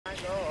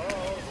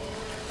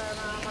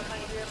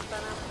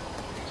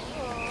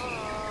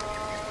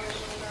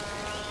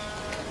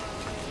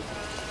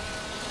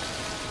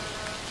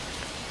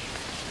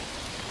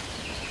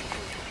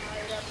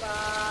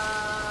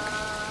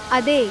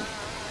അതെ,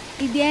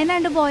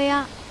 ഇതേനാണ്ട് പോയാ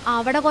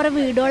അവിടെ കുറെ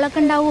വീടുകളൊക്കെ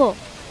ഉണ്ടാവോ?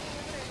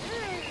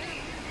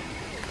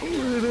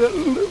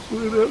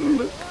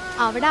 വീടുകളുണ്ട്.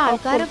 അവിടെ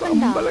ആൾക്കാരൊക്കെ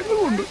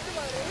അമ്പലങ്ങളുണ്ട്.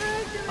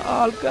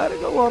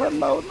 ആൾക്കാരൊക്കെ കുറെ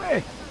ഉണ്ടാവുന്നേ.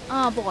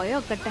 ആ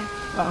പോയോക്കട്ടെ.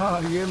 ആ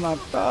ഈ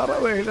നട്ടാറ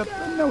വെയിലത്ത്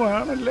തന്നെ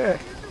വേണല്ലേ.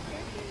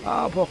 ആ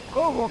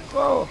പൊക്കോ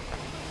പൊക്കോ.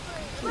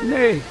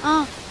 പിന്നെ ആ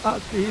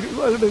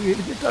തിരിവീട്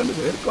തിരിച്ചിട്ടാണ്ട്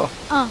കേൾക്കോ.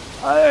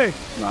 അതെ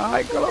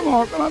നായ്ക്കളെ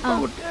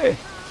നോക്കണം കുട്ടിയെ.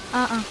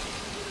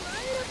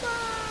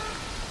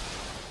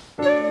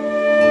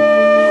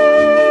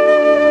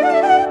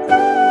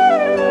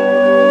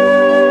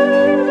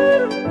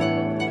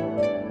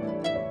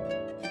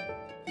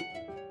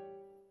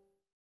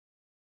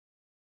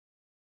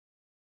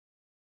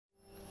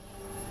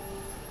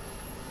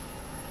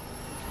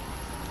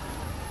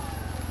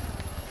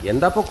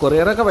 എന്താപ്പോ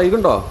കൊറിയറൊക്കെ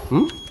വൈകുണ്ടോ?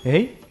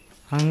 ഏയ്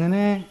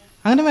അങ്ങനെ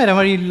വരാൻ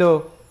വഴിയില്ലോ.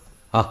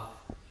 ആ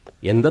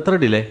എന്തത്ര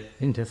ഡിലേ?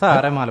 എൻ്റെ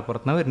സാറേ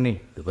മലപ്പുറത്തുനിന്ന് വരണേ.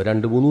 ഇതിപ്പോ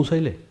 2-3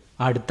 ദിവസമായില്ലേ.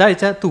 അടുത്ത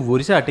ആഴ്ച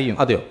തുവൂര് സ്റ്റാർട്ട് ചെയ്യും.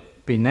 അതെയോ?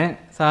 പിന്നെ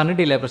സാറിന്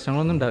ഡിലേ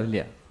പ്രശ്നങ്ങളൊന്നും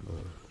ഉണ്ടാവില്ല.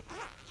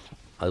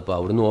 അതിപ്പോ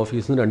അവിടുന്ന്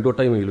ഓഫീസിൽ നിന്ന് 2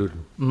 വട്ടമായി മെയിൽ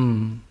വരുന്നു.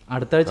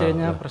 അടുത്ത ആഴ്ച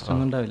കഴിഞ്ഞാൽ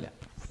പ്രശ്നമൊന്നും ഉണ്ടാവില്ല.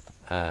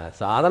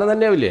 സാധനം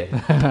തന്നെയാവില്ലേ?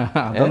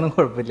 അതൊന്നും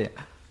കുഴപ്പമില്ല.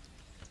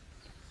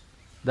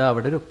 ഇതാ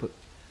അവിടെ ഒരു ഉപ്പ്.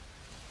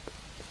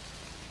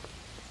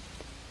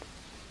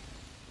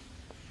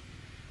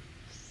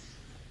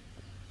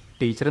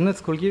 ടീച്ചറിന്ന്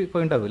സ്കൂളിലേക്ക്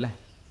പോയിണ്ടാവും അല്ലേ?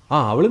 ആ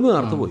അവളിന്ന്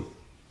നേരത്തെ പോയി.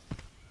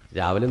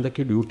 രാവിലെ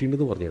എന്തൊക്കെയോ ഡ്യൂട്ടി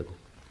ഉണ്ടെന്ന് പറഞ്ഞിരുന്നു.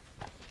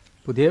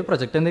 പുതിയ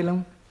പ്രൊജക്റ്റ്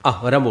എന്തെങ്കിലും?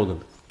 വരാൻ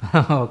പോകുന്നുണ്ട്.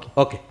 Okay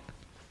okay.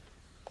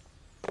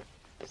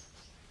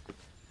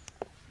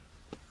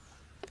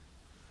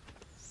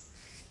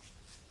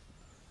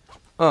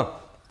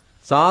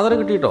 സാധനം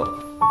കിട്ടിയിട്ടോ?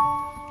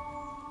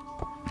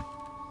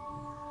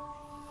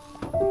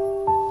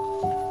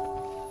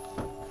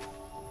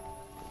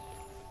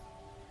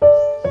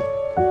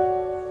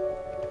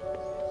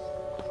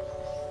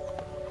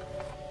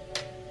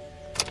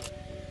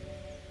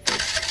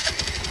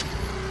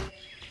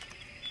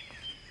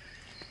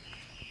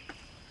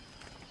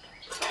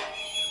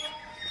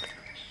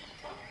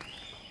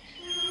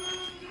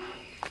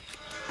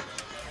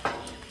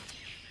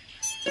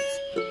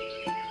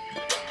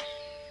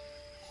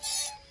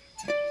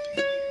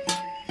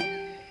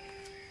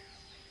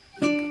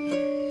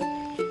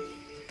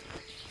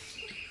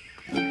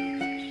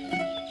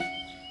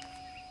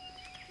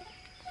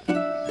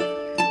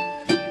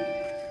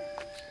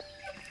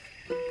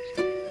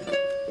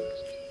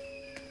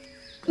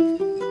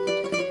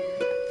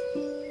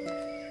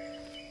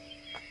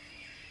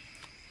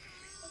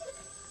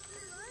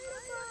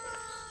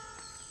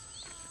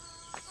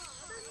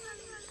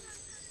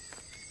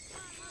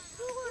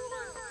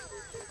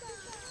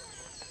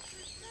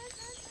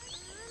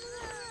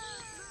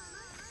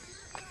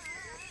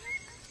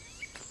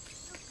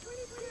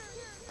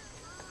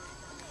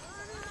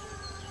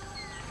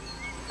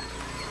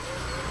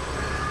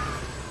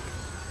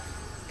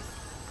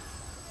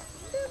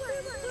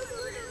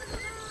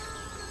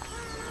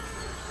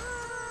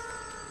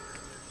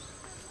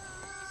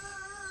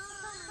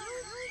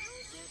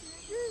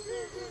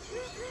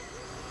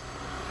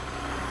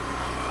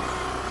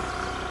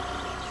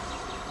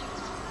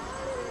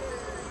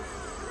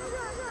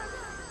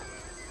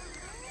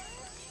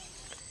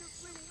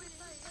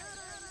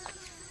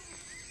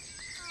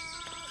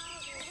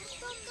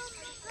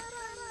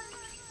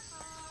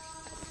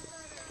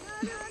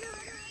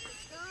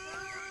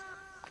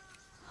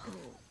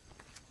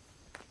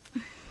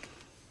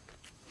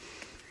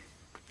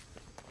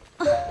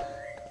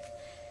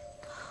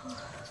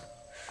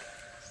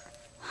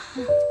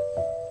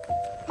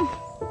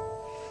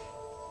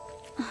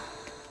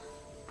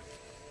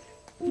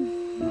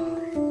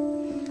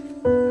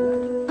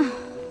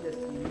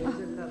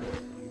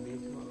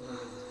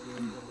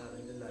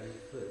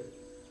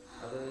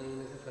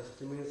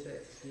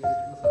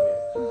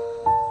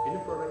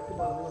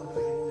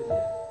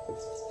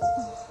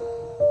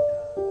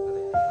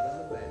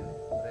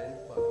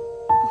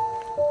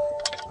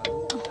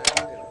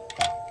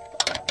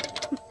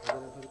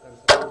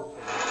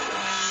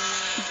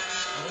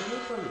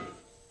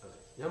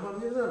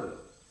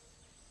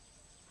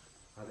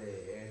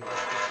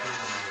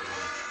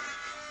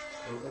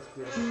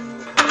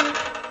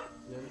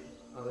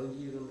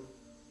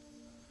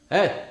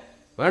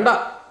 വേണ്ട.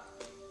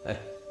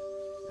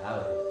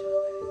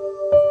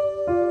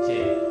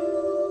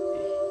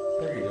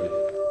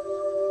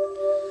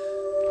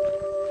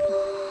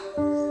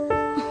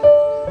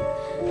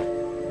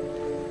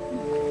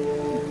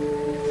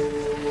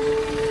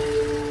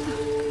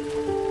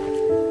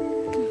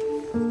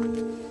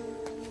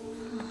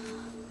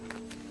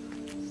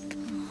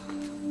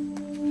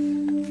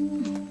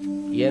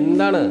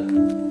 എന്താണ്?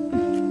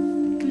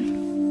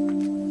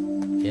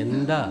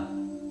 എന്താ?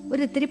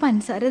 ഒരിത്തിരി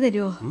പഞ്ചസാര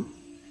തരുമോ?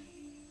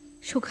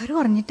 ഷുഗർ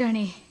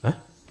കുറഞ്ഞിട്ടാണേ.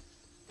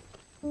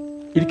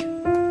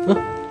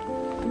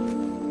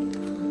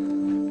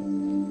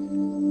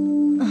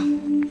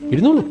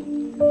 ഇരുന്നോളൂ.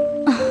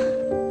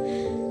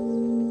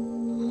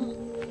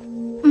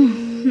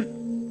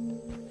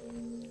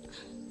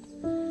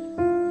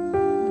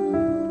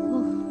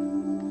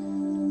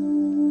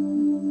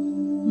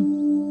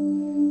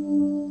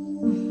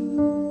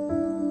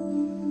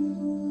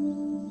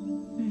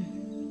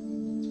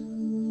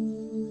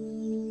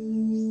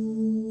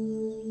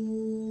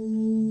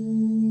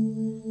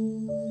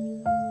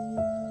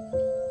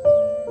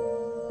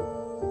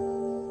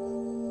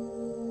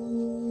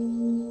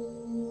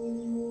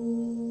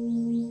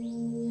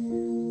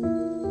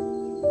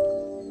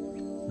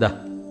 ദാ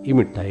ഈ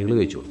മിഠായികൾ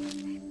കഴിച്ചോളൂ.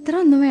 ഇത്ര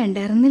ഒന്നും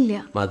വേണ്ടായിരുന്നില്ല.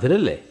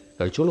 മധുരല്ലേ,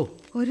 കഴിച്ചോളൂ.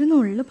 ഒരു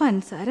നുള്ളു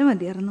പഞ്ചസാര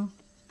മതിയായിരുന്നു.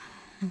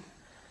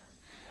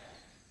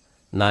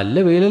 നല്ല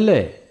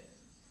വെയിലല്ലേ,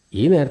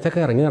 ഈ നേരത്തൊക്കെ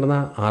ഇറങ്ങി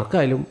നടന്നാൽ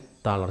ആർക്കായാലും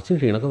തളർച്ചയും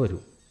ക്ഷീണമൊക്കെ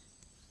വരും.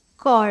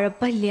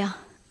 കുഴപ്പമില്ല,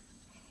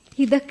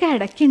 ഇതൊക്കെ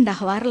ഇടയ്ക്ക്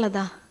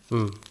ഉണ്ടാവാറുള്ളതാ.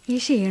 ഈ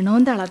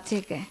ക്ഷീണവും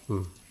തളർച്ചയൊക്കെ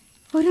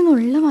ഒരു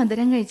നുള്ള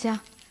മധുരം കഴിച്ചാ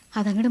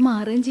അതങ്ങോട്ട്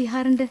മാറുകയും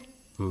ചെയ്യാറുണ്ട്.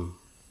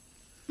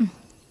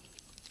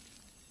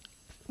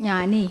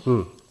 ഞാനേ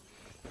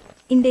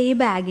എൻ്റെ ഈ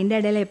ബാഗിൻ്റെ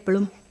ഇടയിൽ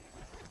എപ്പോഴും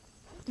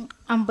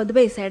 50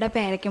 പൈസയുടെ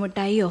പേരക്ക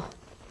മിഠായിയോ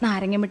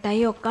നാരങ്ങ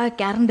മിഠായിയോ ഒക്കെ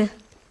വയ്ക്കാറുണ്ട്.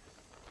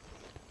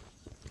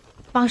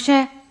 പക്ഷേ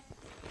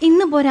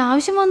ഇന്നിപ്പോൾ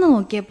ഒരാവശ്യം വന്ന്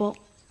നോക്കിയപ്പോൾ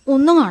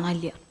ഒന്നും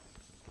കാണാനില്ല.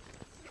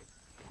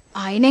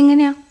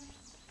 അതിനെങ്ങനെയാ,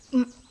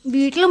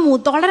 വീട്ടിൽ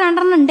മൂത്തോളം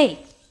 2 ഉണ്ടേ.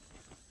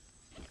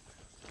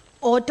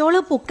 ഓറ്റോള്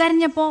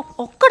പുക്കരിഞ്ഞപ്പോൾ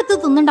ഒക്കെ എടുത്ത്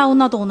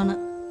തിന്നുണ്ടാവുന്നാ തോന്നണ്.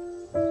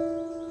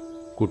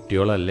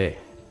 കുട്ടികളല്ലേ,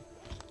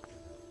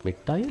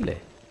 മിഠായി അല്ലേ?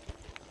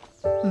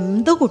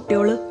 എന്തോ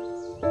കുട്ടിയോള്,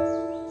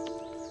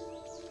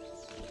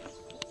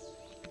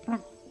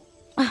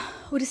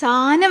 ഒരു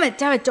സാധനം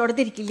വെച്ചാ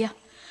വെച്ചോടത്തിരിക്കില്ല.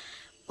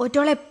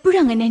 ഓറ്റോള് എപ്പോഴും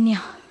അങ്ങനെ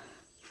തന്നെയാ.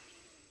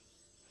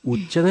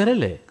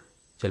 ഉച്ചനേരല്ലേ,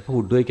 ചിലപ്പോൾ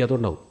ഫുഡ്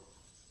കഴിക്കാത്തോണ്ടാവും.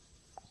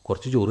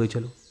 കുറച്ച് ചോറ്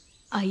കഴിച്ചാലോ?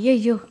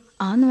 അയ്യോ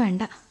അതൊന്നും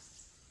വേണ്ട.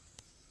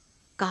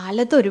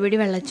 കാലത്ത് ഒരു പിടി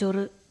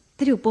വെള്ളച്ചോറ്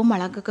ഇത്തിരി ഉപ്പും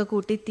മുളകൊക്കെ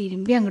കൂട്ടി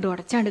തിരുമ്പി അങ്ങോട്ട്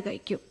ഉടച്ചാണ്ട്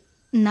കഴിക്കും.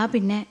 എന്നാ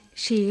പിന്നെ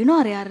ക്ഷീണം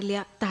അറിയാറില്ല,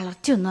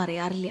 തളർച്ചയൊന്നും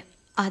അറിയാറില്ല.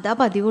 അതാ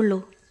പതിവുള്ളൂ,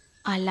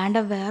 അല്ലാണ്ട്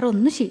വേറെ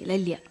ഒന്നും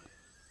ശീലമില്ല.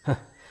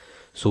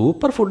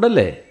 സൂപ്പർ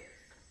ഫുഡല്ലേ.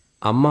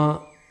 അമ്മ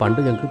പണ്ട്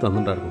ഞങ്ങൾക്ക്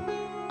തന്നിട്ടുണ്ടായിരുന്നു.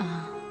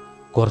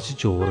 കുറച്ച്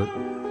ചോറ്,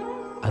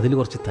 അതിൽ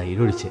കുറച്ച്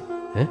തൈരൊഴിച്ച്,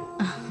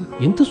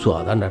 എന്ത്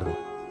സ്വാദുണ്ടായിരുന്നു.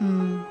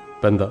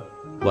 ഇപ്പം എന്താ,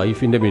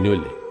 വൈഫിൻ്റെ മെനു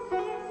അല്ലേ.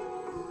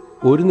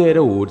 ഒരു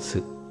നേരം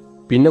ഓട്സ്,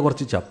 പിന്നെ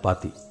കുറച്ച്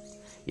ചപ്പാത്തി,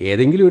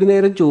 ഏതെങ്കിലും ഒരു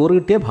നേരം ചോറ്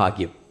കിട്ടിയ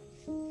ഭാഗ്യം.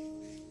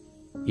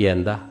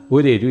 എന്താ,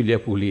 ഒരു എരിവില്ല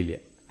പുളിയില്ല,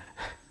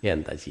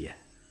 എന്താ ചെയ്യുക.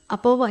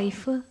 അപ്പോൾ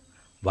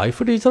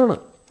വൈഫ് ടീച്ചറാണ്,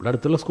 ഇവിടെ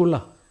അടുത്തുള്ള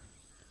സ്കൂളിലാണ്.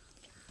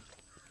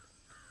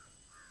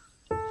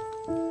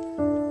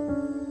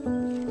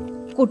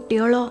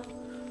 കുട്ടികളോ?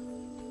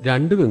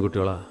 2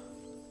 പെൺകുട്ടികളാ,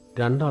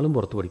 2 ആളും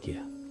പുറത്ത് പഠിക്കുക.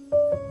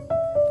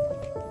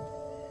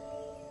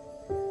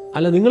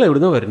 അല്ല, നിങ്ങൾ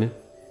എവിടുന്നാ വരുന്നത്?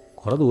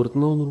 കുറെ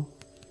ദൂരത്തുനിന്ന് തോന്നുന്നു.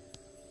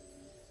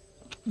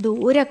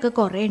 ദൂരൊക്കെ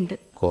കുറേ ഉണ്ട്.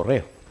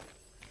 കുറേയോ?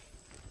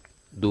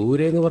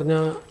 ദൂരെ എന്ന്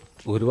പറഞ്ഞാൽ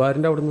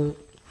ഗുരുവായൂരിൻ്റെ അവിടുന്ന്,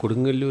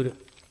 കൊടുങ്ങല്ലൂർ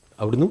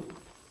അവിടുന്ന്?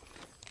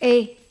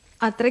 ഏയ്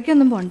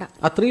അത്രയ്ക്കൊന്നും പോണ്ട.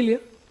 അത്രയില്ല.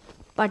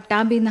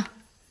 പട്ടാമ്പിന്നാ.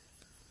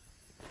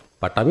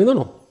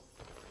 പട്ടാമ്പിന്നാണോ?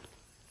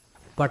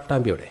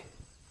 പട്ടാമ്പി എവിടെ?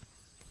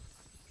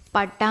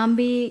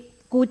 പട്ടാമ്പി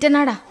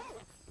കൂറ്റനാടാ.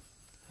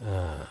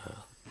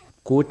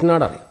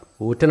 കൂറ്റനാട് അറിയാം.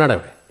 കൂറ്റനാട്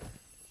എവിടെ?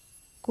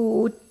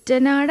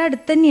 കൂറ്റനാട്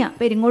അടുത്ത് തന്നെയാ,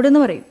 പെരിങ്ങോട്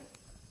എന്ന് പറയും.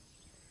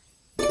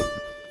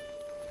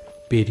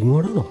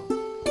 പെരിങ്ങോടാണോ?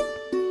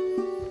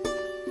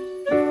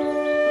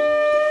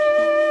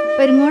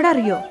 പെരിങ്ങോട്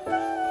അറിയോ?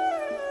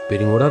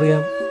 പെരിങ്ങോട്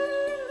അറിയാം.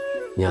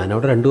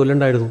 ഞാനവിടെ 2 കൊല്ലം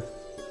ഉണ്ടായിരുന്നു.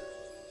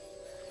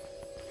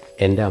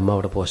 എൻ്റെ അമ്മ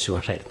അവിടെ പോസ്റ്റ്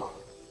മാഷായിരുന്നു.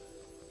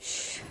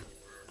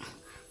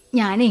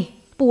 ഞാനേ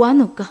പോവാൻ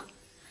നോക്ക.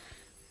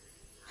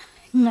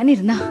 ഇങ്ങനെ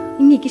ഇരുന്നാ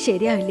ഇനിക്ക്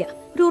ശരിയാവില്ല.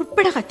 ഒരു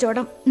ഉറുപ്പിടെ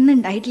കച്ചവടം ഇന്ന്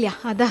ഉണ്ടായിട്ടില്ല,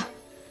 അതാ.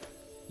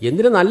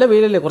 എന്തിനാ, നല്ല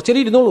വെയിലല്ലേ,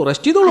 കുറച്ചേരം ഇരുന്നോളൂ,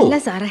 റെസ്റ്റ് ചെയ്തോളൂ. അല്ല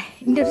സാറേ,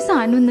 എൻ്റെ ഒരു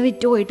സാധനം ഇന്ന്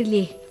വിറ്റു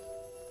പോയിട്ടില്ലേ.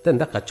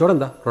 ഇതെന്താ കച്ചവടം,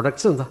 എന്താ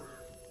പ്രൊഡക്ട്സ് എന്താ?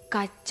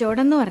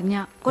 കച്ചവടം എന്ന്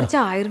പറഞ്ഞാൽ കുറച്ച്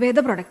ആയുർവേദ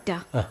പ്രൊഡക്റ്റാ.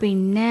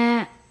 പിന്നെ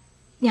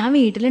ഞാൻ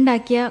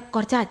വീട്ടിലുണ്ടാക്കിയ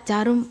കുറച്ച്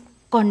അച്ചാറും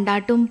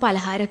കൊണ്ടാട്ടും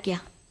പലഹാരമൊക്കെയാ.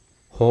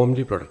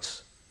 Homely products.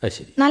 അത്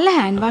ശരി. നല്ല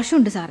ഹാൻഡ് വാഷും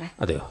ഉണ്ട് സാറേ.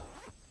 അതെയോ?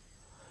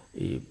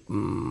 ഈ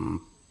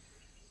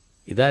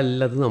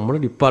ഇതല്ലത് നമ്മുടെ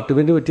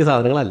ഡിപ്പാർട്ട്മെൻറ്റ് പറ്റിയ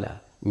സാധനങ്ങളല്ല.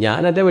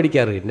 ഞാനല്ല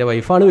മേടിക്കാറ്, എൻ്റെ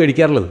വൈഫാണ്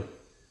മേടിക്കാറുള്ളത്.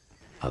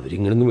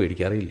 അവരിങ്ങനൊന്നും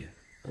മേടിക്കാറില്ല.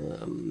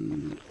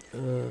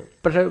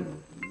 പക്ഷെ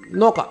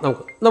നോക്കാം,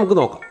 നമുക്ക്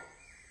നോക്കാം.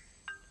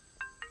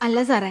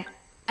 അല്ല സാറേ,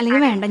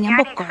 അല്ലെങ്കിൽ വേണ്ട, ഞാൻ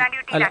പൊക്കോളാം.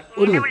 അല്ല,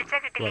 ഒരു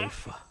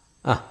വൈഫാ.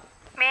 ആ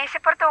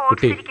മേശപ്പുറത്ത്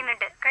ഓട്സ്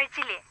ഇരിക്കുന്നുണ്ട്,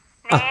 കഴിച്ചില്ലേ?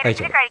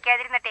 നേരത്തെ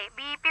കഴിക്കാതിരുന്നിട്ടേ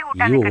ബിപി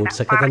കൂട്ടാൻ ഈ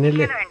ഓട്സൊക്കെ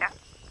തന്നെയല്ലേ.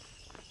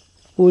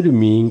 ഒരു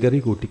മീൻകറി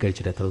കൂട്ടി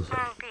കഴിച്ചിട്ട് എത്ര ദിവസം?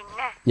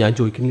 പിന്നെ ഞാൻ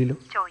ചോദിക്കുന്നില്ലല്ലോ.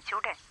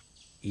 ചോദിച്ചൂടെ?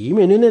 ഈ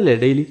മെനുവിനല്ലേ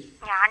ഡെയിലി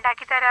ഞാൻ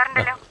ഉണ്ടാക്കി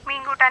തരാറുണ്ടല്ലോ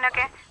മീൻ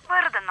കൂട്ടാനൊക്കെ.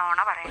 വെറുതെ നോണ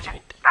പറയണ്ട,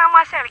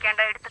 തമാശ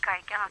കളിക്കാണ്ട, എടുത്ത്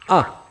കഴിക്കാൻ നോക്കി. ആ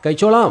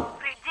കഴിച്ചോളാം.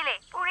 ഫ്രിഡ്ജിലെ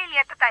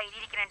പുളിയില്ലാത്ത തൈര്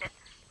ഇരിക്കുന്നുണ്ട്.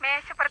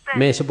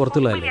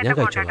 മേശപ്പുറത്തുള്ളതല്ലേ,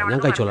 ഞാൻ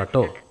കഴിച്ചോളാം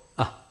കേട്ടോ.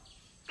 ആ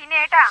പിന്നെ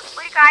ഏട്ടാ,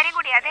 ഒരു കാര്യം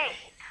കൂടി, അതെ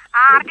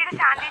ആർടിയുടെ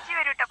ശാന്തിച്ച്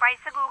വരൂട്ടോ,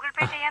 പൈസ ഗൂഗിൾ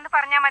പേ ചെയ്യാന്ന്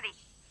പറഞ്ഞാ മതി.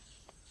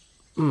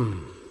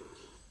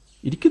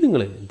 ഇരിക്കും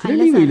നിങ്ങൾ.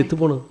 വെയിലത്ത്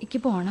പോണം. എനിക്ക്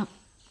പോണം,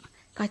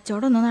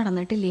 കച്ചവടം ഒന്നും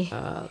നടന്നിട്ടില്ലേ.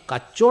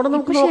 കച്ചവടം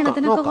നമുക്ക്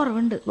ക്ഷീണത്തിനൊക്കെ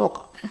കുറവുണ്ട്.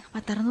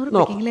 10-600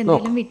 രൂപയ്ക്കെങ്കിലും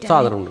എന്തെങ്കിലും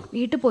വിറ്റാൽ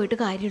വീട്ടിൽ പോയിട്ട്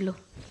കാര്യമുള്ളൂ.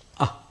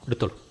 ആ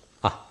എടുത്തോളൂ.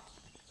 ആ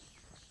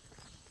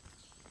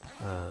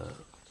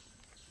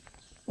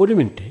ഒരു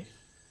മിനിറ്റ്,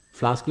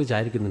 ഫ്ലാസ്കിൽ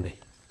ചായ ഇരിക്കുന്നുണ്ടേ.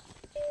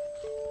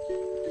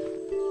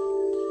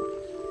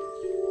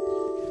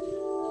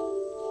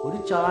 ഒരു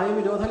ചായ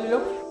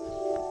വിരോധമല്ലോ.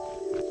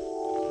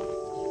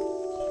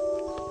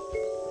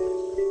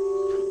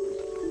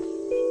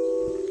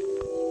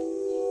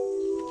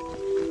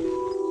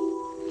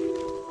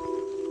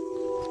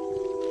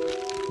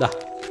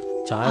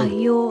 ചായ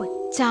അയ്യോ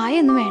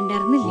ചായ ഒന്നും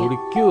വേണ്ടായിരുന്നില്ല.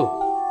 കുടിക്കൂ.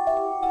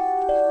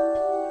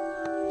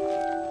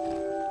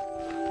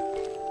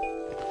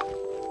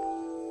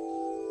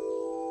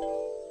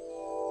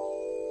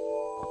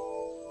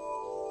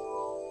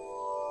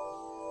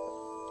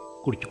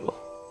 കുടിച്ചോളൂ.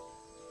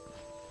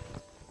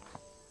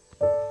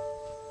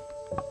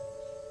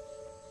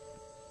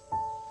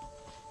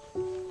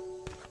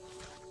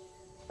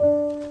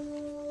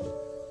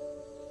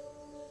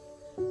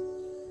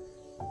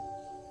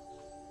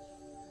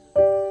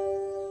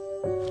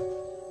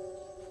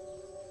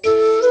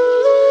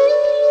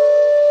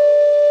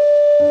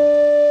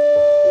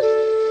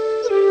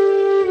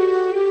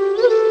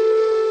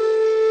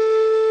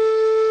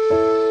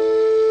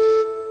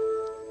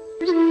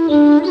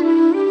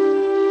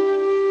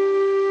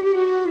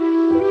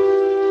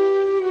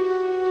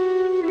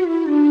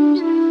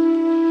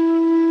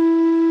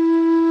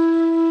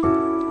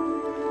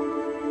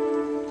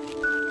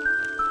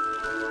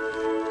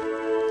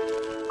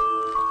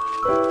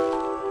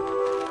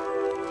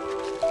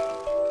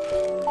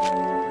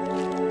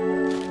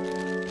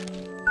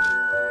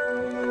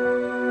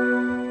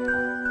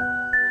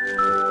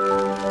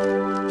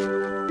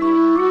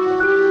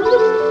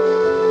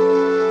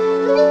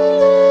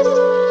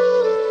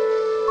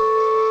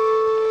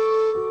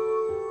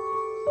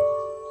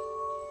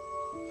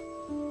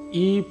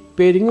 ഈ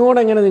പെരിങ്ങോട്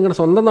എങ്ങനെ നിങ്ങളുടെ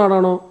സ്വന്തം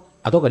നാടാണോ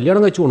അതോ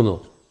കല്യാണം കഴിച്ചു കൊണ്ടുവന്നോ?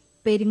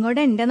 പെരിങ്ങോട്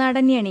എൻ്റെ നാട്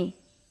തന്നെയാണേ.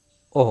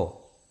 ഓഹോ.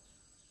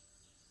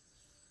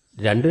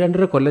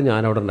 2-2.5 കൊല്ലം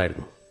ഞാൻ അവിടെ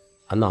ഉണ്ടായിരുന്നു.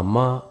 അന്ന് അമ്മ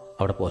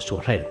അവിടെ പോസ്റ്റ്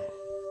മാഷായിരുന്നു.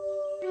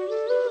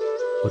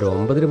 ഒരു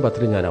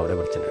 9-10 ഞാൻ അവിടെ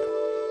പഠിച്ചിട്ടുണ്ടായിരുന്നു.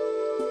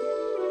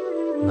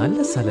 നല്ല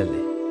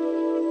സ്ഥലമല്ലേ,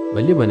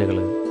 വലിയ മനകൾ,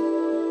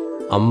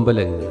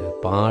 അമ്പലങ്ങൾ,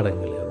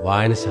 പാടങ്ങൾ,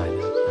 വായനശാല.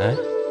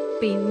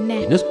 പിന്നെ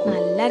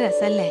നല്ല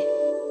രസല്ലേ,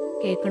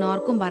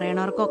 കേൾക്കണവർക്കും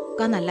പറയണവർക്കും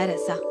ഒക്കെ നല്ല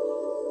രസാ.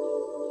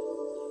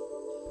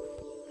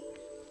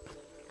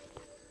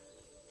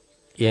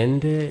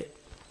 എൻ്റെ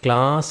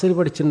ക്ലാസ്സിൽ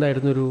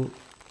പഠിച്ചിട്ടുണ്ടായിരുന്നൊരു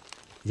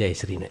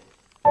ജയശ്രീനെ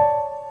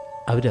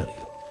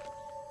അവരറിയും.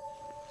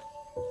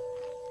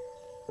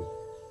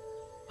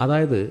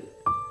 അതായത്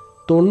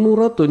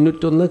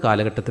 90-91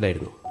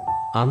 കാലഘട്ടത്തിലായിരുന്നു.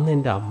 അന്ന്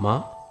എൻ്റെ അമ്മ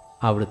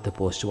അവിടുത്തെ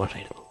പോസ്റ്റ്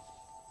മാഷായിരുന്നു.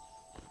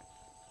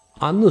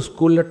 അന്ന്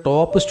സ്കൂളിലെ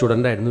ടോപ്പ്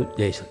സ്റ്റുഡൻ്റായിരുന്നു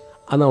ജയശ്രീ.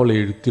 അന്ന് അവൾ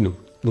എഴുത്തിനും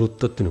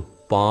നൃത്തത്തിനും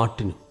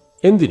പാട്ടിനും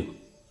എന്തിനും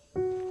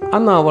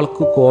അന്ന്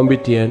അവൾക്ക്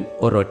കോമ്പീറ്റ് ചെയ്യാൻ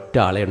ഒരൊറ്റ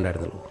ആളെ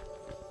ഉണ്ടായിരുന്നുള്ളൂ,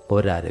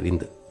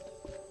 ഒരരവിന്ദ്.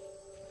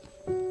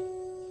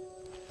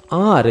 ആ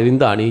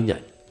അരവിന്ദാണ് ഈ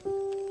ഞാൻ.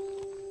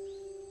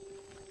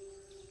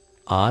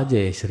 ആ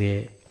ജയശ്രീയെ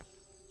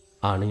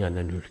ആണ് ഞാൻ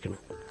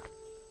അന്വേഷിക്കുന്നത്.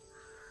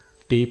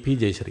 TP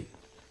ജയശ്രീ,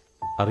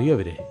 അറിയോ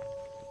അവരെ?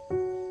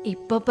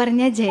 ഇപ്പൊ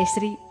പറഞ്ഞ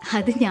ജയശ്രീ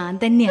അത് ഞാൻ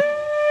തന്നെയാ.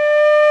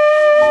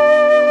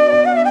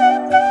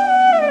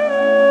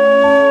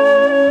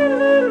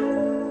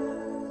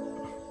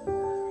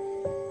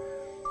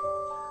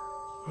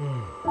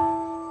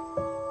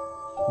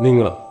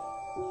 നിങ്ങളോ?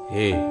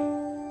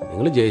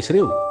 നിങ്ങൾ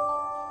ജയശ്രീയാവും,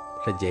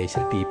 പക്ഷെ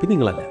ജയശ്രീ TP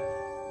നിങ്ങളല്ല.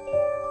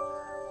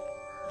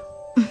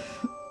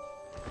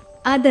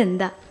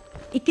 അതെന്താ,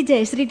 ഇക്ക്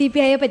ജയശ്രീ TP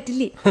ആയാ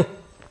പറ്റില്ലേ?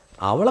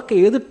 അവളൊക്കെ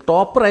ഏത്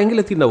ടോപ്പ് റാങ്കിൽ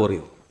എത്തിയിട്ടുണ്ടാവും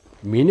അറിയോ?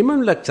 മിനിമം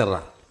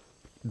ലെക്ചറാ,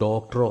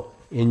 ഡോക്ടറോ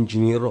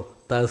എഞ്ചിനീയറോ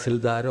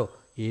തഹസിൽദാരോ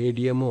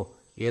ADM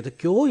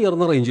ഏതൊക്കെയോ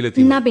ഉയർന്ന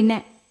റേഞ്ചിലെത്തി. എന്നാ പിന്നെ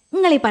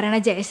നിങ്ങൾ ഈ പറയണ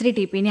ജയശ്രീ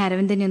TPനെ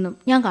അരവിന്ദനെയൊന്നും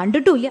ഞാൻ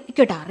കണ്ടിട്ടുമില്ല,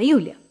 ഇക്കോട്ട്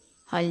അറിയൂല.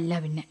 അല്ല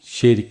പിന്നെ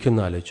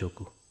ശരിക്കൊന്ന് ആലോചിച്ച്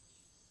നോക്കൂ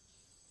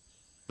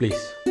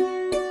പ്ലീസ്.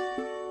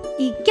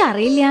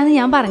 ഇക്കറിയില്ല എന്ന്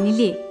ഞാൻ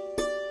പറഞ്ഞില്ലേ.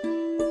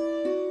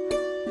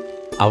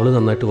 അവള്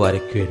നന്നായിട്ട്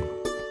വരയ്ക്കുമായിരുന്നു,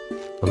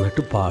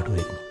 നന്നായിട്ട്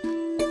പാടുമായിരുന്നു,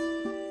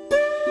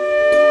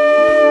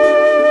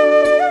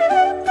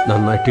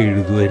 നന്നായിട്ട്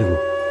എഴുതുമായിരുന്നു.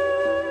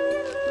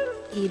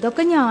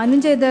 ഇതൊക്കെ ഞാനും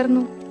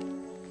ചെയ്തായിരുന്നു.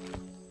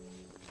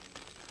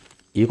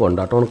 ഈ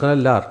കൊണ്ടാട്ടം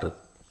ഉണക്കാനല്ല ആർട്ട്.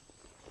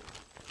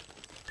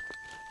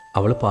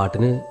 അവൾ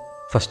പാട്ടിന്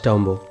ഫസ്റ്റ്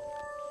ആവുമ്പോൾ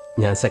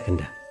ഞാൻ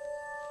സെക്കൻഡാ,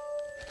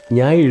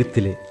 ഞാൻ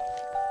എഴുത്തിൽ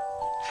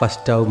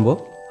ഫസ്റ്റ് ആവുമ്പോൾ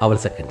അവൾ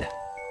സെക്കൻഡാ.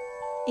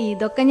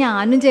 ഇതൊക്കെ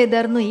ഞാനും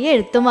ചെയ്തായിരുന്നു, ഈ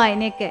എഴുത്തും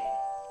വായനയൊക്കെ.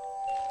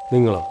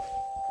 നിങ്ങളോ?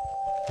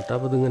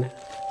 കിട്ടാപ്പത് ഇങ്ങനെ.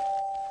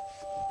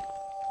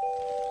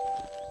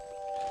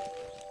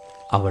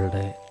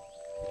 അവളുടെ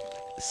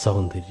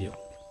സൗന്ദര്യം,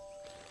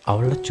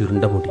 അവളുടെ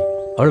ചുരുണ്ട മുടി,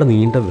 അവളുടെ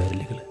നീണ്ട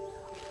വിരലുകൾ,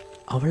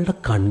 അവളുടെ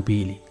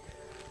കൺപീലി,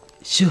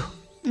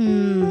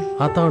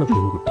 അതാണ്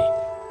പെൺകുട്ടി.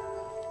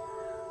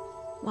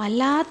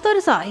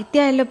 വല്ലാത്തൊരു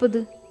സാഹിത്യമായല്ലോ ഇപ്പൊ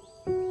ഇത്.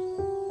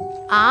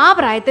 ആ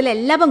പ്രായത്തിൽ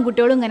എല്ലാ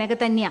പെൺകുട്ടികളും ഇങ്ങനെയൊക്കെ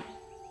തന്നെയാ.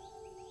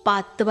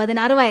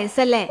 10-16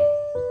 വയസ്സല്ലേ,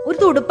 ഒരു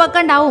തുടുപ്പൊക്കെ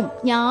ഉണ്ടാവും.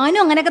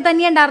 ഞാനും അങ്ങനെയൊക്കെ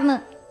തന്നെയാ ഉണ്ടാർന്ന്.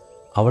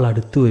 അവൾ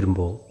അടുത്തു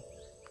വരുമ്പോ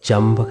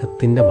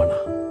ചമ്പകത്തിന്റെ മണ,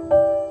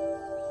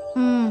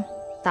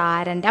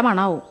 താരന്റെ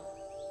മണാവും.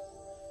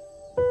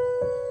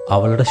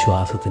 അവളുടെ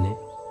ശ്വാസത്തിന്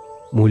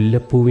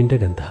മുല്ലപ്പൂവിന്റെ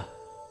ഗന്ധ.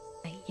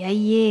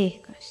 അയ്യേ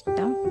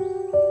കഷ്ടം.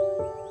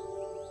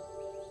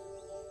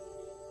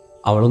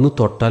 അവളൊന്ന്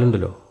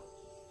തൊട്ടാലുണ്ടല്ലോ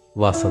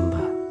വസന്ത.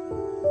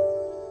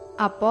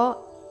 അപ്പോ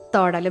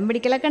തൊടലും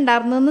പിടിക്കലൊക്കെ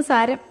ഉണ്ടാർന്നു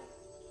സാരം.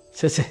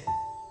 ശേ,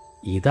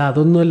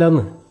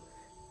 ഇതൊന്നുമല്ലെന്ന്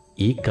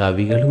ഈ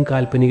കവികളും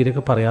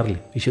കാൽപ്പനികരൊക്കെ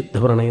പറയാറില്ലേ വിശുദ്ധ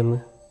പ്രണയെന്ന്.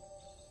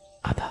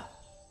 അതാ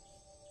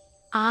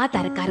ആ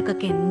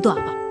തരക്കാർക്കൊക്കെ എന്തു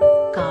ആവാം.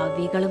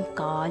 കവികളും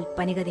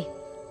കാൽപ്പനികതയും.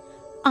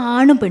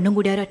 ആണും പെണ്ണും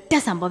കൂടി ഒരൊറ്റ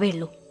സംഭവമേ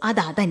ഉള്ളൂ,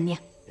 അതാ തന്നെയാ.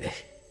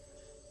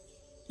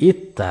 ഈ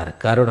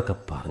തരക്കാരോടൊക്കെ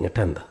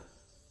പറഞ്ഞിട്ടെന്താ?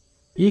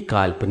 ഈ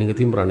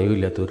കാൽപ്പനികതയും പ്രണയവും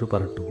ഇല്ലാത്തവർ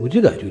പറഞ്ഞിട്ട് ഒരു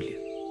കാര്യമില്ല.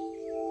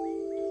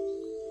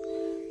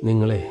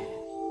 നിങ്ങളെ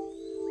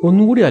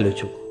ഒന്നും കൂടി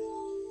ആലോചിച്ചു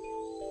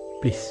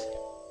പ്ലീസ്.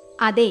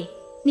 അതെ,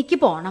 എനിക്ക്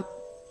പോണം,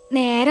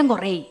 നേരം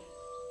കുറേ.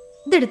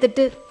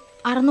 ഇതെടുത്തിട്ട്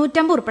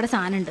 650 ഉറുപ്പിയുടെ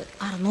സാധനമുണ്ട്,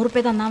 600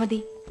 ഉറുപ്പ്യ തന്നാ മതി.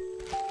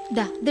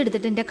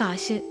 ഇതെടുത്തിട്ട് എൻ്റെ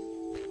കാശ്.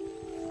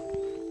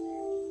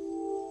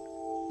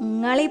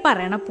 നിങ്ങളീ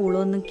പറയണ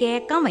പുളൊന്നും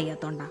കേൾക്കാൻ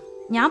വയ്യാത്തോണ്ടാ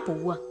ഞാൻ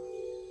പോവാ.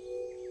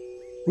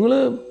 നിങ്ങൾ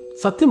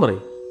സത്യം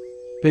പറയും,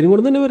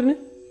 പെരുങ്ങോട് തന്നെ വരണേ?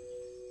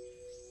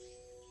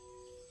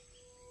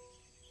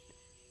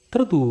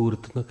 ഇത്ര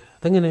ദൂരത്തുനിന്നൊക്കെ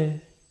അതെങ്ങനെ?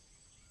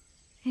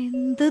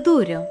 എന്ത്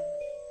ദൂരം?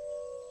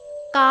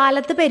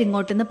 കാലത്ത്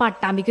പെരിങ്ങോട്ടുനിന്ന്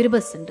പട്ടാമ്പിക്കൊരു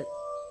ബസ്സുണ്ട്.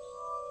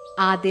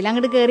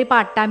 അതിലങ്ങോട്ട് കയറി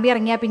പട്ടാമ്പി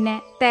ഇറങ്ങിയാൽ പിന്നെ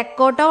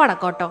തെക്കോട്ടോ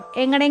വടക്കോട്ടോ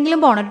എങ്ങടെയെങ്കിലും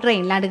പോണ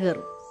ട്രെയിനിലാണ്ട്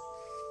കയറും.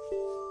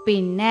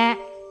 പിന്നെ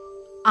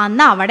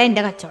അന്ന് അവിടെ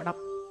എൻ്റെ കച്ചവടം.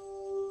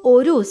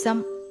 ഒരു ദിവസം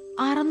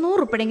 600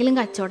 ഉറുപ്പിയെങ്കിലും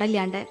കച്ചവടം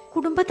ഇല്ലാണ്ട്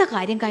കുടുംബത്തെ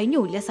കാര്യം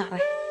കഴിഞ്ഞൂല്ല സാറേ.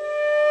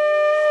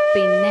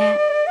 പിന്നെ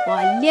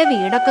വലിയ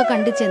വീടൊക്കെ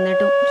കണ്ട്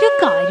ചെന്നിട്ടും ഒരു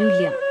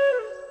കാര്യമില്ല.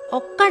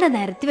 ഒക്കടെ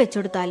നിരത്തി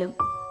വെച്ചുകൊടുത്താലും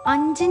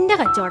 5ന്റെ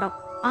കച്ചവടം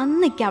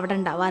അന്നിക്ക് അവിടെ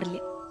ഉണ്ടാവാറില്ല.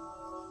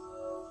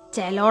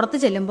 ചിലോടത്ത്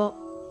ചെല്ലുമ്പോ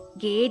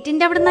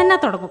ഗേറ്റിന്റെ അവിടെ തന്നെ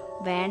തുടങ്ങും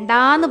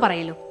വേണ്ടാന്ന്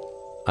പറയലോ.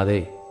 അതെ,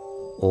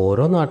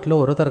 ഓരോ നാട്ടിലും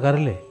ഓരോ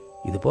തരക്കാരല്ലേ.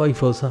 ഇതിപ്പോ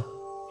വൈഫ് ഹൗസാ,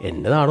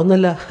 എൻ്റെ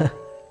നാടൊന്നല്ല.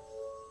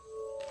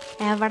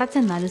 എവിടെ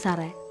ചെന്നാലും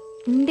സാറേ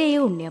എൻ്റെ ഈ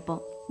ഉണ്ണിയപ്പം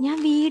ഞാൻ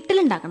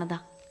വീട്ടിലുണ്ടാക്കണതാ.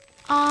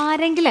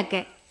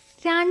 ആരെങ്കിലൊക്കെ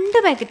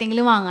 2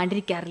 പാക്കറ്റെങ്കിലും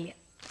വാങ്ങാണ്ടിരിക്കാറില്ല.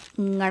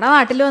 നിങ്ങളുടെ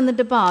നാട്ടിൽ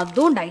വന്നിട്ട് ഇപ്പൊ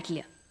അതും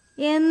ഉണ്ടായിട്ടില്ല.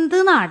 എന്ത്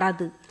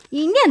നാടാത്?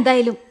 ഇനി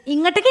എന്തായാലും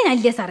ഇങ്ങോട്ടേക്ക് ഞാൻ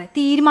ഇല്ല സാറേ,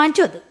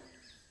 തീരുമാനിച്ചു. അത്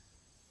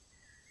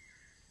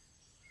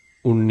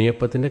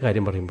ഉണ്ണിയപ്പത്തിൻ്റെ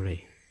കാര്യം പറയുമ്പോഴേ,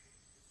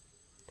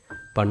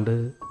 പണ്ട്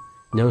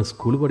ഞാൻ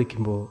സ്കൂളിൽ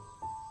പഠിക്കുമ്പോൾ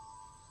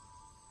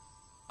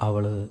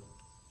അവൾ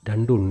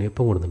 2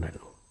 ഉണ്ണിയപ്പം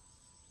കൊടുത്തിട്ടുണ്ടായിരുന്നു.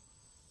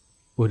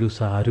 ഒരു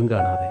ദിവസം ആരും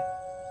കാണാതെ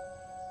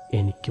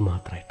എനിക്ക്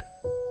മാത്രമായിട്ട്.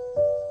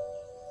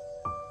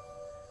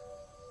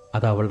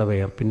 അത് അവളുടെ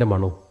വിയർപ്പിൻ്റെ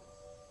മണവും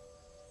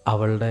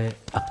അവളുടെ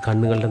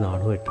കണ്ണുകളുടെ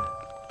നാണുമായിട്ട്.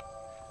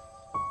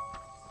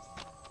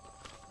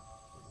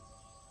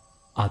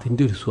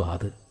 അതിൻ്റെ ഒരു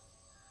സ്വാദ്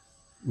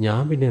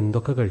ഞാൻ പിന്നെ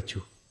എന്തൊക്കെ കഴിച്ചു,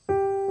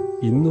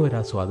 ഇന്ന് വരെ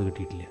ആ സ്വാദ്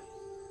കിട്ടിയിട്ടില്ല.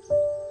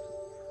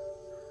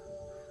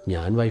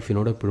 ഞാൻ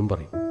വൈഫിനോട് എപ്പോഴും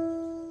പറയും,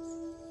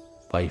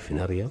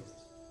 വൈഫിനറിയാം,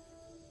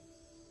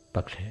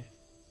 പക്ഷേ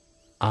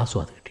ആ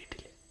സ്വാദ്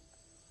കിട്ടിയിട്ടില്ല.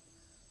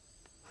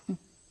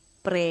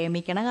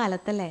 പ്രേമിക്കണ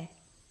കാലത്തല്ലേ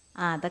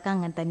അതൊക്കെ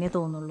അങ്ങനെ തന്നെ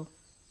തോന്നുള്ളൂ.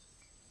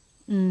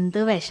 എന്ത്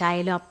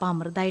വിഷായാലും അപ്പം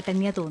അമൃതമായിട്ട്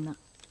തന്നെയാ തോന്നുക.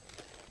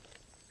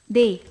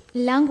 ദേ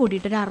എല്ലാം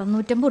കൂടിയിട്ടൊരു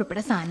 650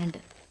 ഉറുപ്പിയുടെ സാധനമുണ്ട്.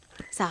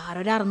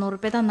 സാറൊരു 600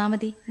 ഉറുപ്പ്യ തന്നാൽ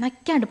മതി,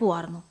 നക്കാണ്ട്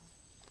പോവാറുന്നു.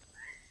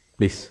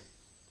 പ്ലീസ്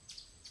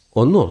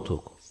ഒന്ന് ഓർത്ത്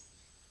നോക്കൂ,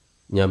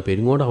 ഞാൻ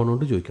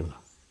പെരുങ്ങോടാവണോണ്ട് ചോദിക്കണതാ.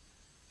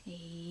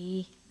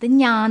 ഇത്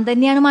ഞാൻ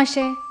തന്നെയാണ്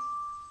മാഷേ.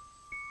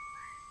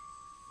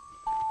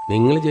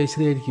 നിങ്ങൾ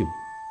ജയശ്രീ ആയിരിക്കും,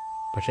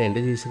 പക്ഷേ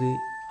എൻ്റെ ജയശ്രീ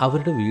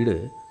അവരുടെ വീട്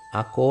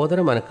ആ കോതര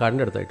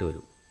മനക്കാടിൻ്റെ അടുത്തായിട്ട്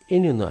വരും.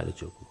 ഇനിയൊന്ന്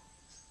ആലോചിച്ച് നോക്കൂ,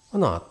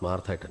 ഒന്ന്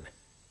ആത്മാർത്ഥമായിട്ട് തന്നെ.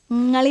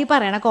 നിങ്ങളീ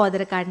പറയണ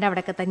കോതരക്കാടിൻ്റെ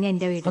അവിടെയൊക്കെ തന്നെ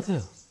എൻ്റെ വീട്.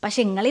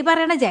 പക്ഷെ നിങ്ങളീ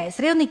പറയണ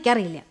ജയശ്രീ ഒന്നും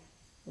എനിക്കറിയില്ല.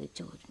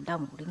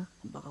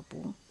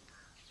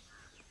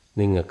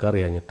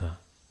 നിങ്ങൾക്കറിയാഞ്ഞിട്ടാ,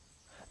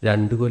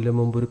 2 കൊല്ലം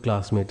മുമ്പ് ഒരു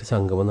ക്ലാസ്മേറ്റ്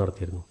സംഗമം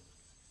നടത്തിയിരുന്നു.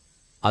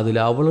 അതിൽ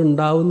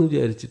അവളുണ്ടാവുമെന്ന്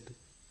വിചാരിച്ചിട്ട്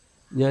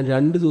ഞാൻ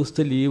 2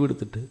 ദിവസത്തെ ലീവ്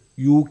എടുത്തിട്ട്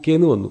UK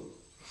വന്നു,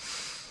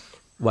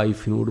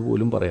 വൈഫിനോട്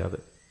പോലും പറയാതെ.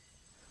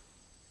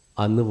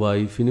 അന്ന്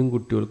വൈഫിനും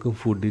കുട്ടികൾക്കും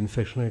ഫുഡ്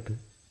ഇൻഫെക്ഷനായിട്ട്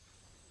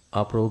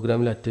ആ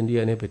പ്രോഗ്രാമിൽ അറ്റൻഡ്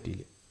ചെയ്യാനേ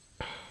പറ്റിയില്ല.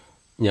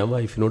 ഞാൻ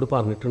വൈഫിനോട്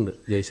പറഞ്ഞിട്ടുണ്ട്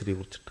ജയശ്രീയെ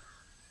കുറിച്ചിട്ട്.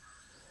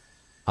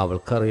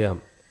 അവൾക്കറിയാം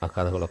ആ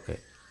കഥകളൊക്കെ.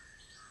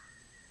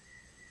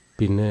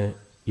 പിന്നെ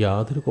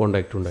യാതൊരു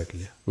കോണ്ടാക്റ്റും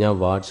ഉണ്ടായിട്ടില്ല. ഞാൻ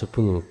വാട്സപ്പ്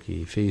നോക്കി,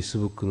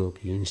 ഫേസ്ബുക്ക്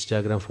നോക്കി,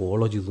 ഇൻസ്റ്റാഗ്രാം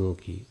ഫോളോ ചെയ്ത്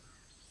നോക്കി,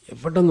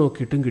 എവിടെ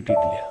നോക്കിയിട്ടും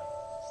കിട്ടിയിട്ടില്ല.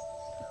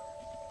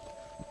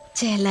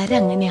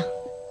 ചിലരങ്ങനെയാ,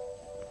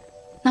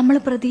 നമ്മൾ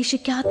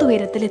പ്രതീക്ഷിക്കാത്ത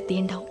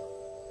ഉയരത്തിലെത്തിയിട്ടുണ്ടാവും.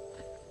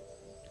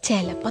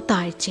 ചിലപ്പോ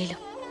താഴ്ചയിലും.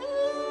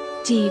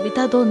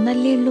 ജീവിതം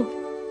അതൊന്നല്ലേ ഉള്ളൂ.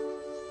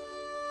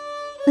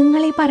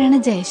 നിങ്ങളീ പറയണ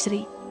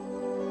ജയശ്രീ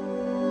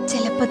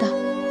ചിലപ്പോതാ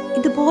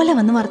ഇതുപോലെ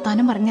വന്ന്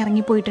വർത്താനം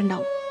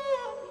പറഞ്ഞിറങ്ങിപ്പോയിട്ടുണ്ടാവും.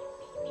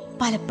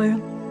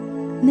 പലപ്പോഴും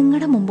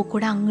നിങ്ങളുടെ മുമ്പ്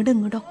കൂടെ അങ്ങോട്ടും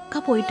ഇങ്ങോട്ടും ഒക്കെ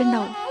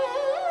പോയിട്ടുണ്ടാവും.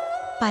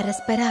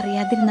 പരസ്പരം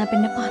അറിയാതിരുന്നാ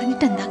പിന്നെ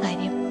പറഞ്ഞിട്ടെന്താ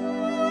കാര്യം?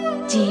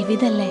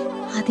 ജീവിതല്ലേ,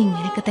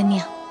 അതിങ്ങനെയൊക്കെ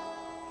തന്നെയാ.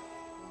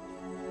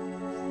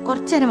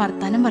 കുറച്ചേരം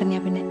വർത്താനം പറഞ്ഞാ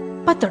പിന്നെ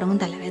ഇപ്പൊ തുടങ്ങും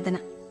തലവേദന.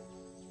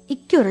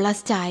 ഇക്കൊരു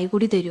ഗ്ലാസ് ചായ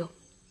കൂടി തരുമോ?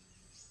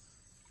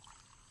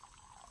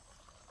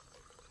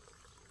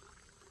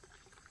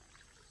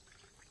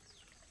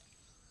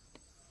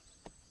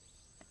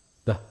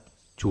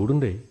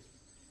 ചൂടുണ്ടേ.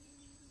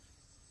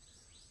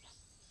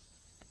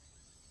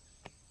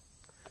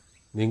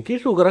 നിങ്ങൾക്ക് ഈ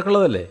ഷുഗറൊക്കെ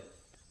ഉള്ളതല്ലേ,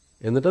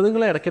 എന്നിട്ടാണ്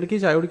നിങ്ങൾ ഇടയ്ക്കിടയ്ക്ക്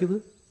ചായ കുടിക്കുന്നത്?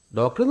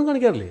 ഡോക്ടറൊന്നും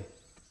കാണിക്കാറില്ലേ?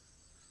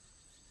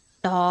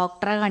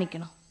 ഡോക്ടറെ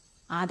കാണിക്കണോ?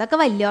 അതൊക്കെ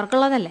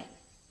വലിയവർക്കുള്ളതല്ലേ.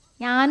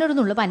 ഞാനൊരു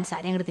നുള്ള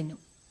പഞ്ചസാര അങ്ങോട്ട് തിന്നു,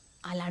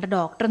 അല്ലാണ്ട്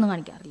ഡോക്ടറൊന്നും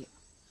കാണിക്കാറില്ല.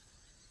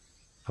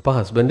 അപ്പോൾ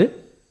ഹസ്ബൻഡ്?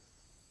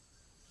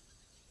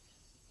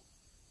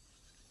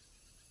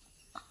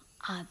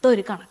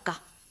 അതൊരു കണക്കാ.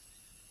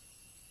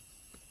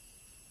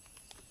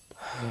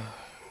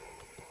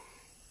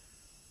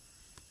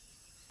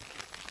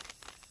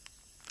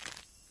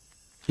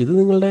 ഇത്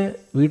നിങ്ങളുടെ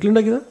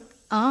വീട്ടിലുണ്ടാക്കിയതാ?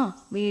 ആ,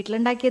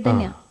 വീട്ടിലുണ്ടാക്കിയത്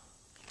തന്നെയാ.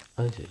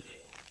 അത് ശരി.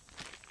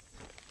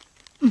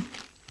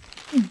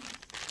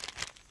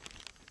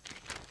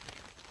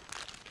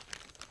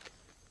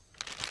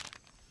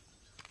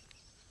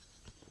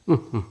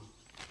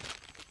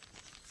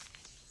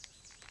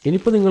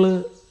 ഇനിയിപ്പോൾ നിങ്ങൾ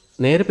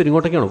നേരെ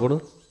പെരിങ്ങോട്ടേക്കാണോ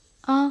പോകുന്നത്?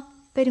 ആ,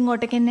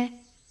 പെരിങ്ങോട്ടേക്ക് തന്നെ.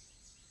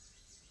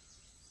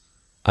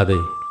 അതെ,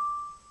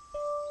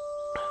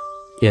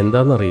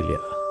 എന്താണെന്നറിയില്ല,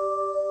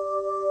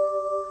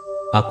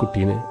 ആ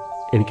കുട്ടീനെ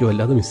എനിക്ക്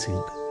വല്ലാതെ മിസ്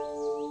ചെയ്യുന്നുണ്ട്.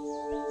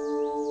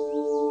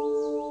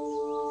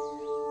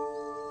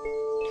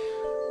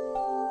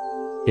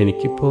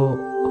 എനിക്കിപ്പോൾ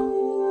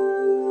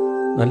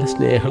നല്ല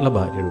സ്നേഹമുള്ള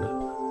ഭാര്യയുണ്ട്,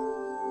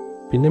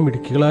 പിന്നെ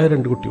മിടുക്കികളായ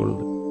 2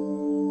 കുട്ടികളുണ്ട്,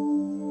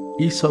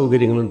 ഈ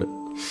സൗകര്യങ്ങളുണ്ട്.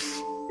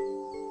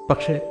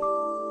 പക്ഷേ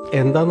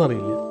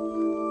എന്താണെന്നറിയില്ല,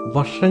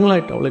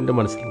 വർഷങ്ങളായിട്ട് അവൾ എൻ്റെ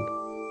മനസ്സിലുണ്ട്.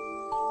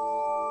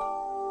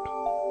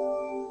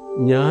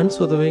 ഞാൻ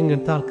സ്വതവേ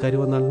ഇങ്ങനത്തെ ആൾക്കാർ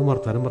വന്നാലൊന്നും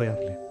വർത്താനം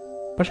പറയാറില്ല.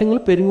 പക്ഷെ നിങ്ങൾ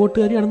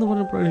പെരിങ്ങോട്ടുകാരിയാണെന്ന്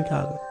പറഞ്ഞപ്പോഴാണ്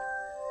എനിക്കാകെ,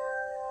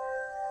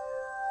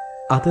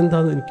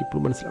 അതെന്താണെന്ന്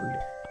എനിക്കിപ്പോഴും മനസ്സിലാവില്ല.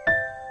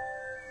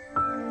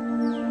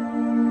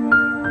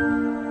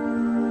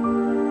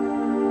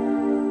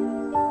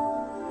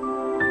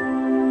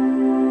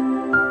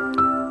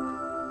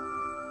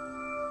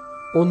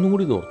 ഒന്നും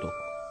കൂടി നോർത്തോ.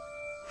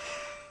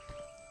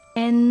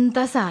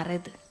 എന്താ സാറേ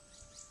ഇത്?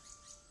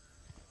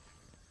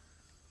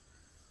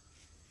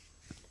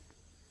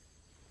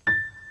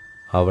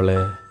 അവളെ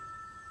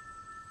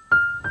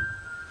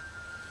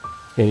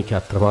എനിക്ക്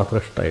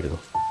അത്രമാത്രം ഇഷ്ടമായിരുന്നു.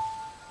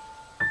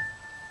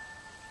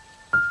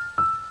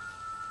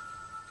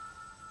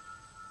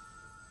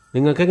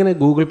 നിങ്ങൾക്കെങ്ങനെ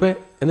ഗൂഗിൾ പേ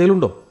എന്തെങ്കിലും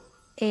ഉണ്ടോ?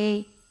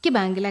 എനിക്ക്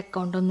ബാങ്കിൽ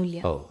അക്കൗണ്ട് ഒന്നുമില്ല.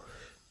 ഓ,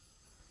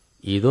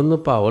 ഇതൊന്നും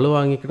ഇപ്പോൾ അവൾ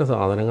വാങ്ങിക്കുന്ന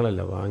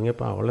സാധനങ്ങളല്ല,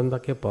 വാങ്ങിയപ്പോൾ അവൾ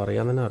എന്തൊക്കെയാണ്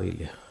പറയാന്ന് തന്നെ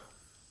അറിയില്ല.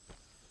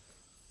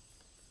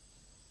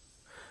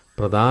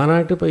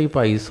 പ്രധാനമായിട്ട് ഇപ്പോൾ ഈ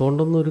പൈസ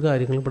കൊണ്ടൊന്നും ഒരു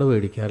കാര്യങ്ങളും ഇവിടെ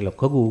മേടിക്കാറില്ല,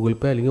 ഒക്കെ ഗൂഗിൾ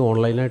പേ അല്ലെങ്കിൽ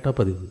ഓൺലൈനായിട്ടാണ്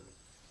പതിവ്.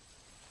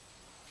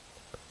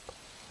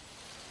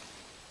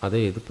 അതെ,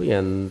 ഇതിപ്പോൾ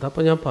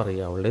എന്താപ്പോൾ ഞാൻ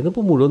പറയുക, അവളുടെ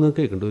ഇതിപ്പോൾ മുഴുവൻ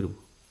നിങ്ങൾക്ക് കേൾക്കേണ്ടി വരും.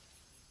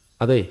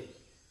 അതെ,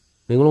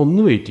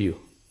 നിങ്ങളൊന്ന് വെയിറ്റ് ചെയ്യൂ,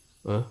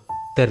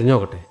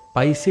 തിരഞ്ഞോക്കട്ടെ.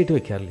 പൈസ ആയിട്ട്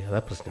വെക്കാറില്ല, അതാ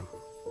പ്രശ്നം.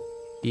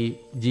 ഈ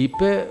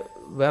ജിപേ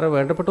വേറെ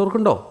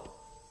വേണ്ടപ്പെട്ടവർക്കുണ്ടോ?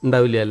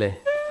 ഉണ്ടാവില്ല അല്ലേ?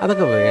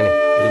 അതൊക്കെ വേണേ,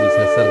 ഒരു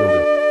ബിസിനസ്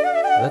ഇറങ്ങുമ്പോൾ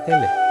അതൊക്കെ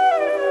അല്ലേ.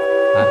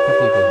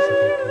 ആർക്കപ്പോൾ ഈ പൈസ?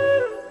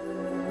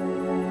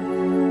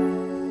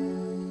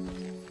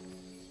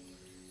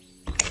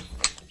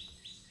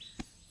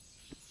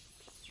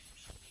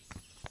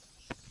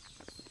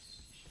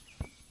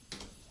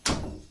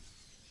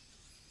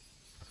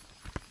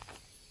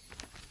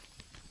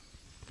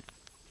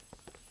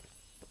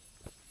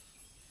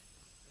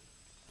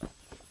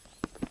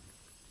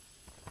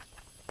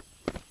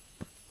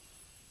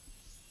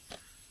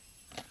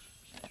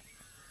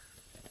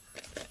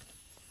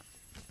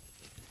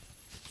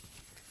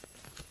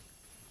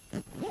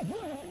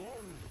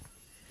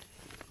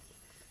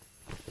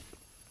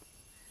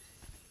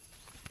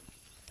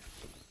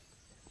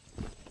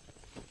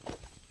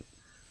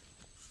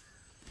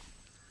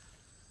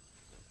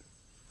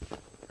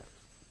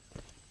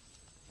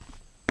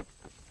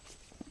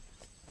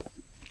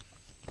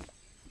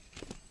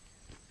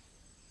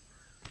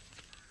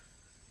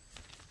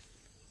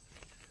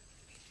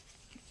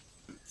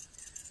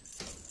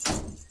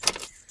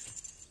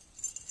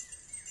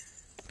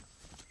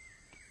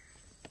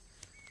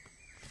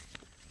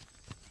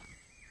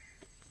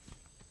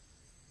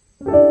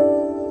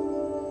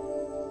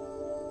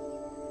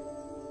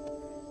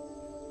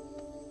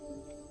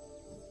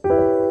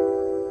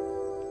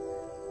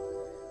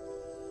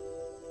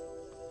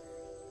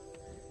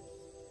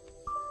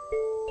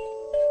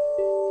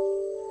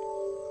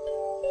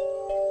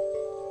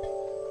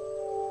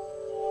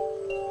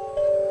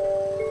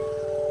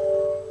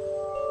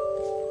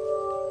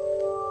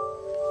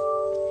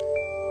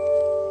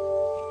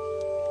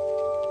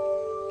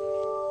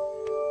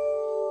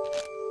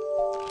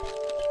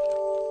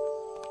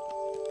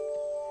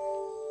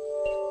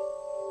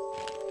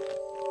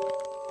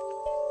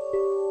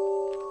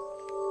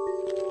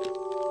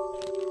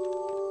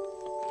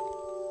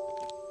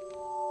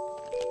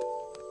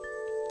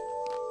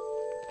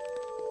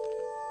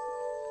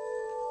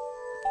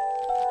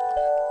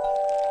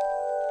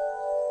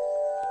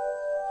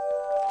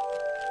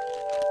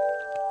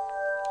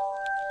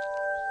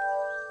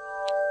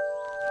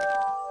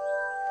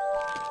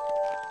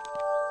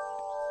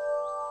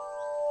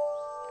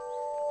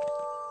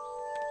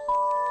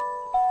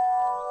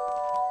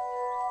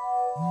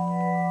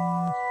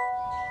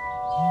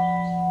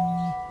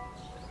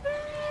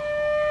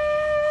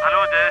 ഹലോ,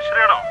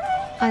 ജയശ്രീയാണോ?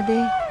 അതെ,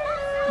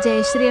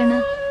 ജയശ്രീയാണ്.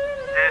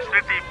 Jayashree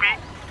T P?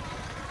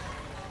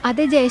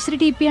 അതെ, ജയശ്രീ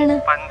ടി പി ആണ്.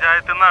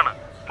 പഞ്ചായത്തിൽ നിന്നാണ്.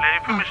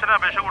 ലൈഫ് മിഷൻ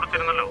അപേക്ഷ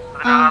കൊടുത്തിരുന്നല്ലോ.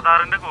 അതിന്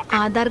ആധാറിന്റെ കോപ്പി,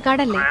 ആധാർ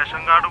കാർഡല്ലേ?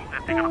 റേഷൻ കാർഡും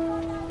എത്തിക്കണം.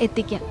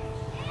 എത്തിക്കാം.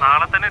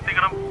 നാളെ തന്നെ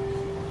എത്തിക്കണം.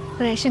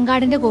 റേഷൻ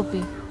കാർഡിന്റെ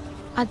കോപ്പി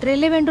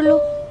അത്രയല്ലേ വേണ്ടുള്ളൂ?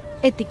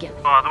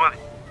 എത്തിക്കാം. അത്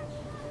മതി.